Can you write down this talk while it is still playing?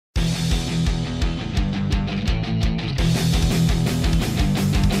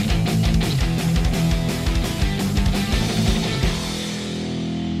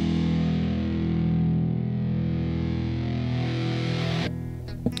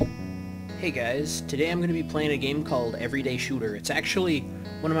Hey guys, today I'm going to be playing a game called Everyday Shooter. It's actually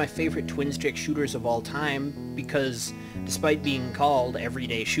one of my favorite twin-stick shooters of all time because despite being called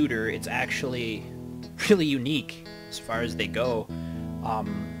Everyday Shooter, it's actually really unique as far as they go.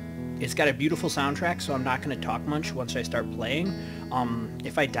 It's got a beautiful soundtrack, so I'm not going to talk much once I start playing.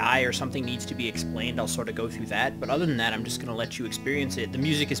 If I die or something needs to be explained, I'll sort of go through that, but other than that, I'm just going to let you experience it. The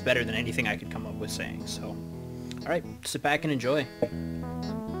music is better than anything I could come up with saying, so... Alright, sit back and enjoy.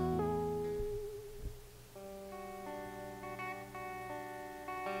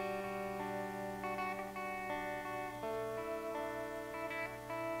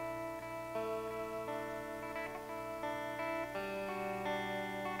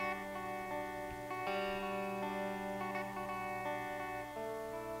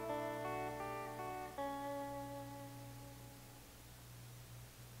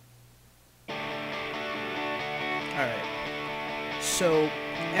 Alright, so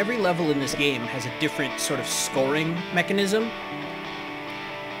every level in this game has a different sort of scoring mechanism,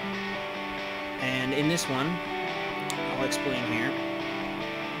 and in this one, I'll explain here,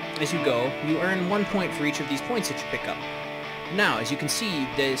 as you go, you earn 1 point for each of these points that you pick up. Now, as you can see,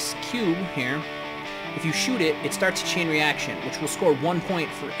 this cube here, if you shoot it, it starts a chain reaction, which will score 1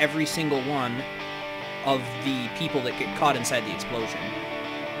 point for every single one of the people that get caught inside the explosion.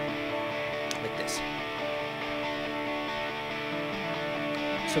 Like this.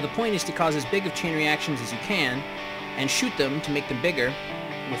 So the point is to cause as big of chain reactions as you can, and shoot them to make them bigger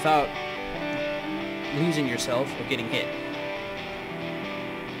without losing yourself or getting hit.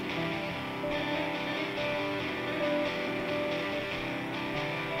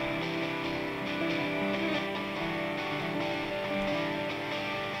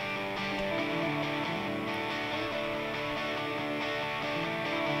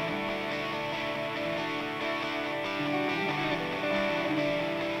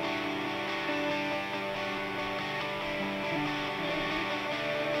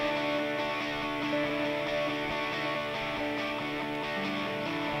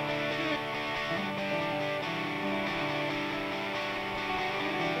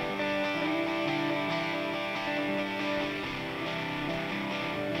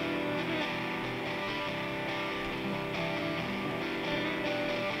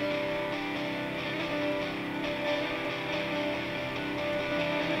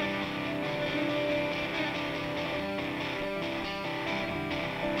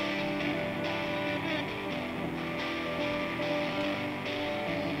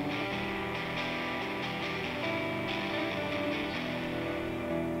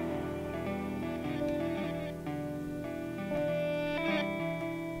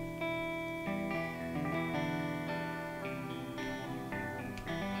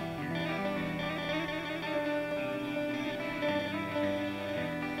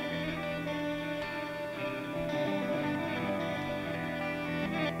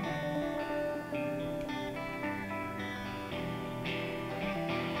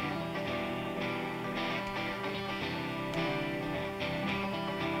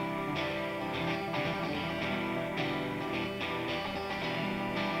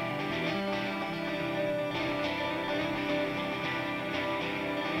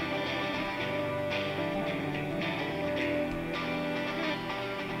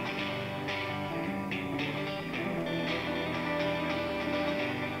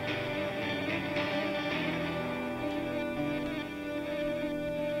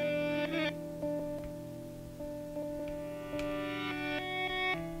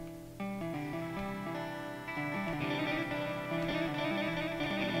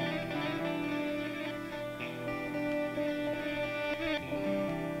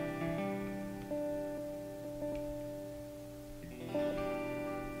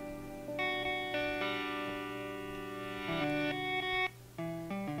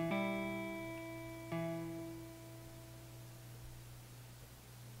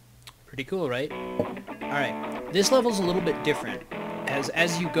 Pretty cool, right? Alright, this level's a little bit different.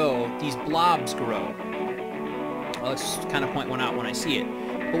 As you go, these blobs grow. I'll just kind of point one out when I see it.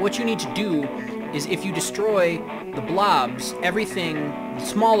 But what you need to do is if you destroy the blobs, everything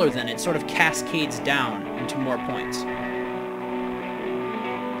smaller than it sort of cascades down into more points.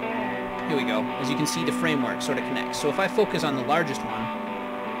 Here we go. As you can see, the framework sort of connects. So if I focus on the largest one,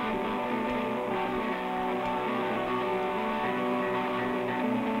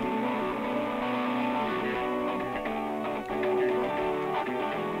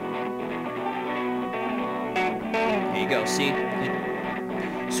 there you go, see?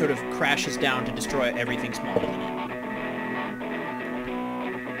 It sort of crashes down to destroy everything smaller than it.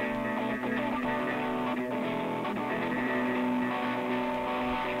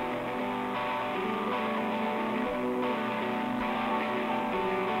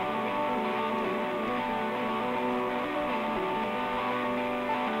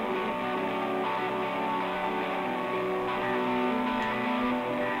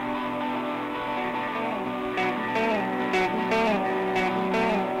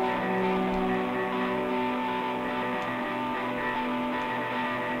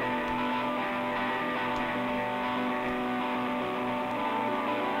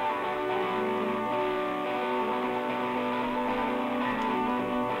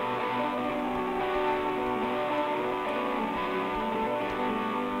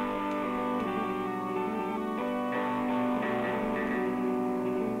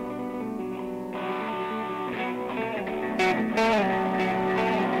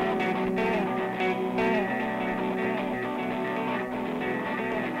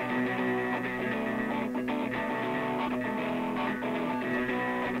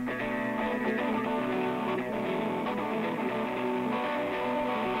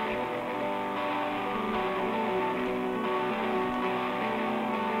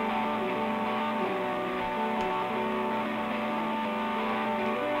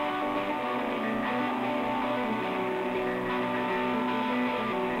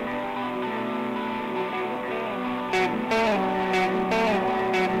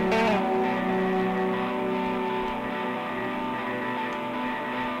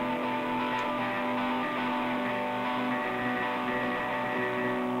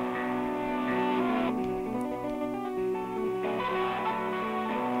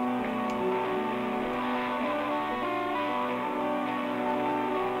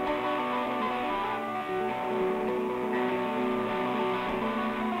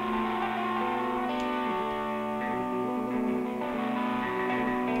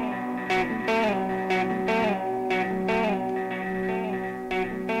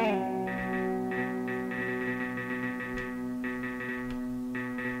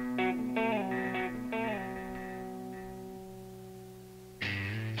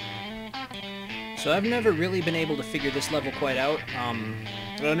 So I've never really been able to figure this level quite out.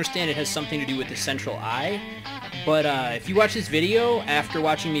 I understand it has something to do with the central eye, but if you watch this video after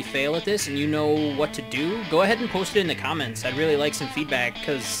watching me fail at this and you know what to do, go ahead and post it in the comments. I'd really like some feedback,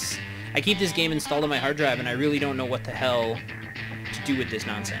 because I keep this game installed on my hard drive and I really don't know what the hell to do with this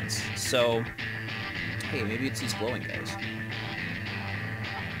nonsense. So, hey, maybe it's these glowing guys.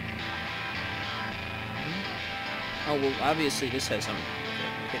 Oh, well, obviously this has some...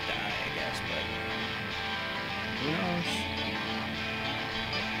 hit the eye, I guess, but... who knows?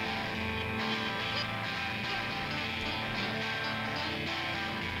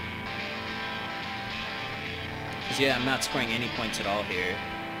 Because, yeah, I'm not scoring any points at all here.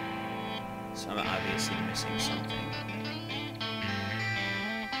 So I'm obviously missing something.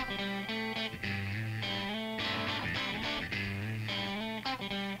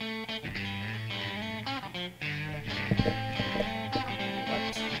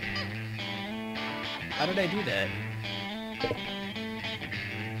 What? How did I do that?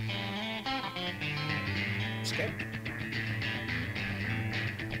 Okay.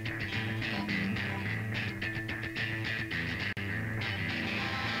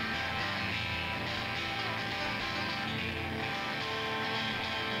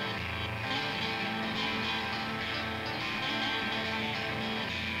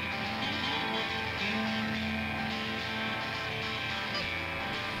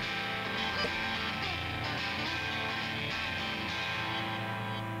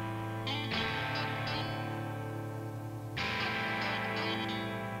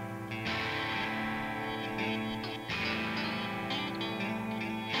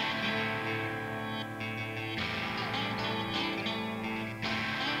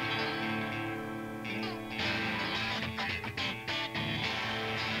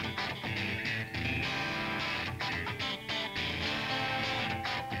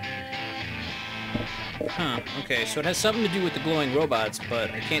 Huh, okay, so it has something to do with the glowing robots,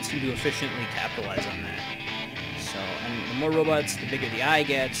 but I can't seem to efficiently capitalize on that. So, and the more robots, the bigger the eye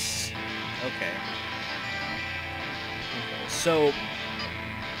gets. Okay. Okay, so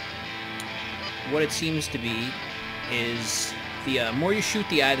what it seems to be is the more you shoot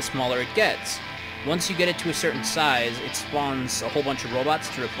the eye, the smaller it gets. Once you get it to a certain size, it spawns a whole bunch of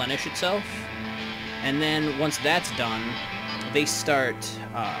robots to replenish itself. And then once that's done, they start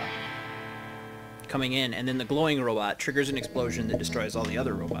coming in, and then the glowing robot triggers an explosion that destroys all the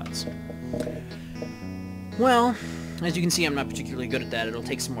other robots. Well, as you can see, I'm not particularly good at that. It'll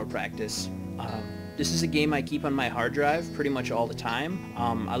take some more practice. This is a game I keep on my hard drive pretty much all the time.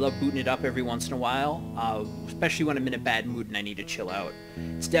 I love booting it up every once in a while, especially when I'm in a bad mood and I need to chill out.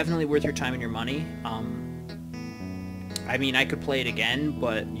 It's definitely worth your time and your money. I mean, I could play it again,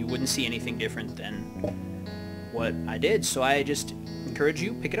 but you wouldn't see anything different than what I did, so I just encourage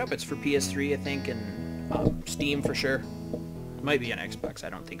you, pick it up. It's for PS3, I think, and Steam for sure. It might be on Xbox, I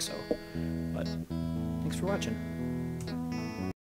don't think so. But thanks for watching.